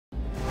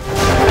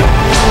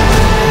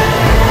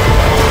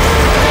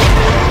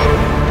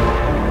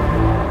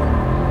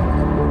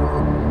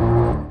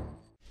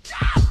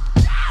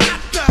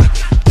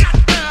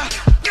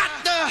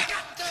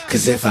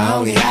if I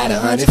only had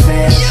 100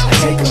 fans, I'd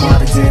take them all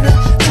to dinner,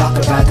 talk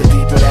about the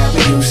people that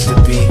we used to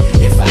be.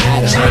 If I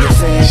had 100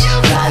 fans,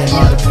 fly them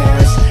all to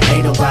Paris,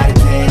 ain't nobody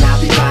paying,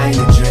 I'll be buying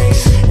the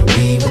drinks. And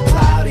we were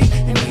cloudy,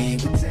 and we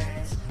would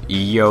dance.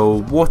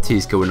 Yo, what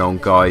is going on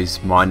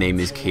guys? My name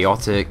is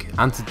Chaotic,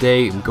 and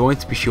today I'm going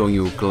to be showing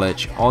you a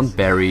glitch on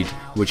Buried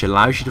which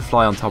allows you to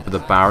fly on top of the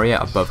barrier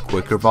above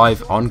Quick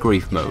Revive on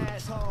Grief mode.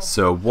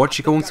 So what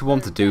you're going to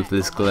want to do for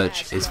this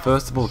glitch is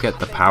first of all get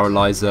the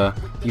Paralyzer.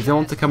 You then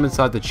want to come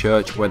inside the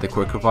church where the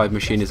Quick Revive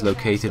machine is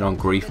located on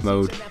Grief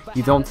mode.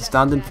 You then want to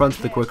stand in front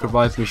of the Quick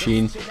Revive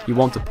machine. You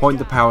want to point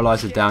the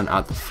Paralyzer down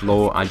at the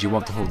floor and you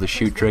want to hold the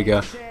shoot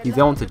trigger. You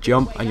then want to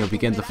jump and you'll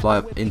begin to fly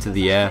up into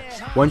the air.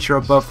 Once you're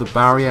above the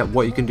barrier,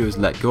 what you can do is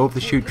let go of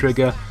the shoot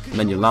trigger and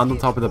then you land on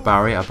top of the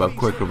barrier above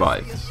Quick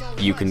Revive.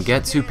 You can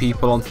get 2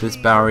 people onto this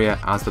barrier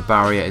as the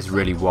barrier is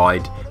really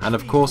wide, and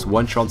of course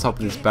once you're on top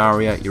of this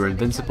barrier you're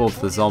invincible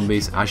to the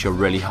zombies as you're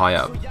really high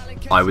up.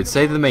 I would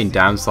say the main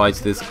downside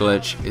to this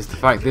glitch is the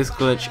fact this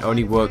glitch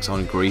only works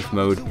on Grief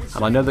mode,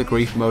 and I know that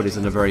Grief mode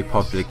isn't a very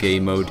popular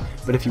game mode,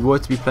 but if you were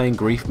to be playing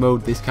Grief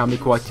mode this can be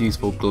quite a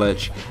useful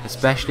glitch,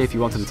 especially if you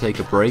wanted to take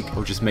a break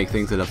or just make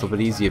things a little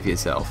bit easier for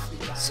yourself.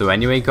 So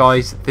anyway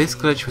guys, this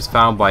glitch was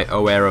found by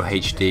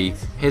OAeroHD.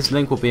 His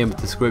link will be in the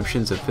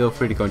description, so feel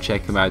free to go and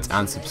check him out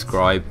and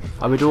subscribe.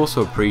 I would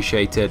also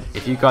appreciate it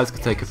if you guys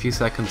could take a few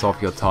seconds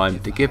off your time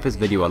to give this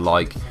video a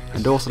like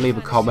and also leave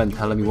a comment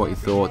telling me what you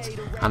thought.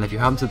 And if you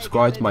haven't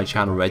subscribed to my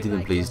channel already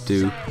then please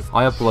do.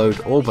 I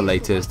upload all the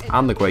latest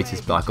and the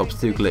greatest Black Ops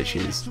 2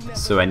 glitches.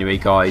 So anyway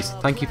guys,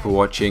 thank you for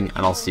watching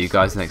and I'll see you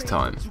guys next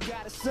time.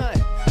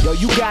 Yo,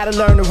 you gotta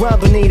learn to run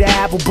beneath an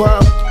apple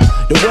bump.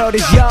 The world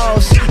is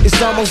yours, it's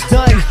almost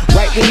done.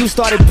 Right when you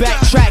started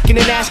backtracking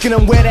and asking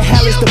them where the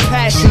hell is the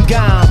passion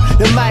gone.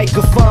 The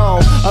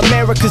microphone,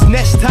 America's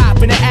next top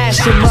in the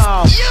Ashen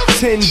Mall.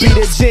 10 be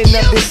the gin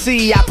of the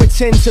sea, I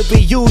pretend to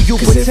be you, you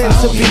pretend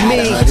to be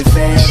me.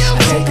 Fans,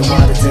 I take them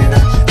all to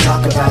dinner,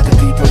 talk about the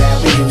people that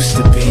we used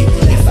to be.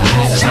 If I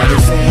had 100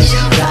 fans,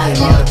 fly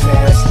them all to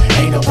Paris,